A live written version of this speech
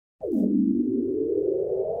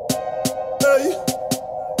Hey.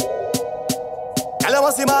 Tell you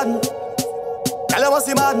what's the man. Tell you what's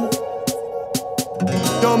the man.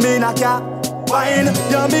 You mean I can't wine?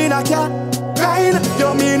 You mean I can't grind?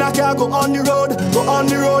 You mean I can't go on the road? Go on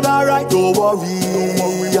the road, alright. Don't worry,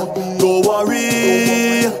 don't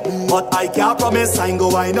worry. But I can't promise I ain't go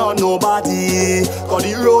wine on nobody. Cause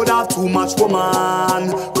the road have too much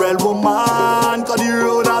woman. Real woman. Cause the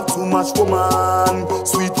road have too much woman.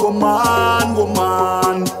 Sweet woman,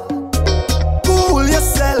 woman. Cool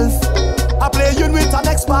yourself. I play you with an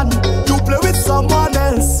ex-man. You play with someone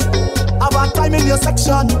else. Have a time in your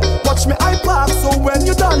section. Watch me I park, so when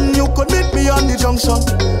you done, you could meet me on the junction.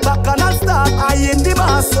 Back and I'll start, I in the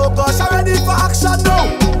mass. So gosh, I'm ready for action now.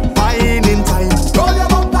 Fine in time. Roll your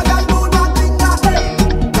bumper, girl, do nothing that day.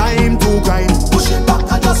 Time to grind. Push it back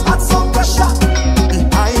and just add some pressure.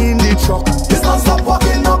 Behind the truck, it's not stop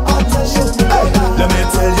walking up attention. Hey, let me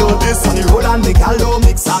tell you this on the road and the gallo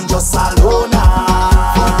mix. I'm just alone now.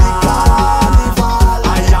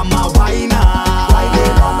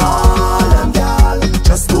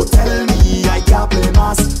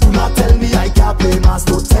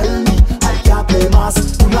 Don't tell me I can't play mass.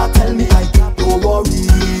 Do not tell me I can't. Don't worry,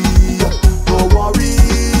 don't worry.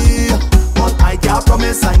 But I can't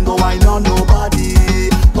promise I ain't go wine on nobody.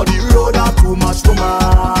 Cause the road have too much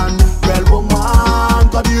woman. Real woman.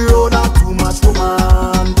 Cause the road have too much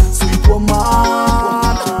woman. Sweet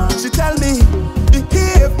woman. She tell me,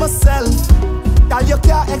 behave myself. That you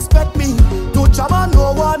can't expect me to jam on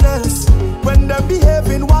no one else. When they're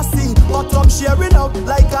behaving wassy, but I'm sharing out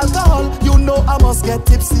like alcohol. You know I must get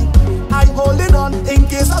tipsy. I holding on in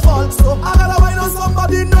case I fall. So I gotta wine on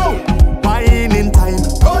somebody now. Wine in time.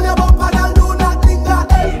 Roll your bumper, girl, do not linger.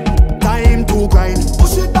 Hey. Time to grind.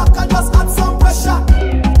 Push it back and just add some pressure.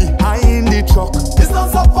 Behind the truck, it's not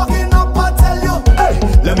so fucking up, I tell you. Hey,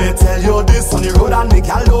 let me tell you this on the road and the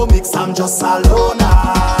gallo mix. I'm just alone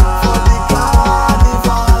now. For the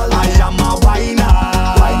carnival, I am a whiner.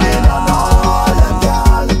 Whining on all them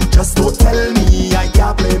girl. Just don't tell me I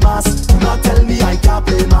can't play mass. Do not tell me I can't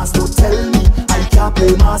play mass. Don't tell me I can't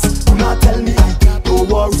play mass. Do not tell me I can't. Don't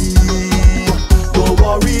worry, don't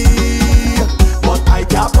worry. But I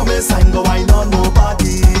can't promise I ain't go wine on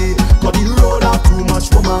nobody. Cause the road have too much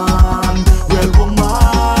woman. Real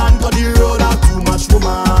woman. Cause the road have too much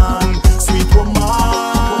woman. Sweet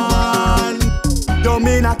woman. You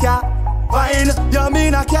mean I can't wine? You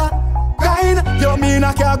mean I can't grind? You mean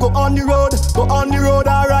I can't go on the road? Go on the road,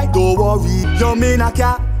 alright. Don't worry. You mean I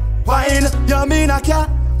can't wine? You mean I can't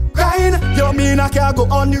grind? You mean I can't go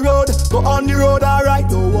on the road? Go on the road, alright.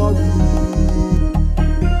 Don't worry.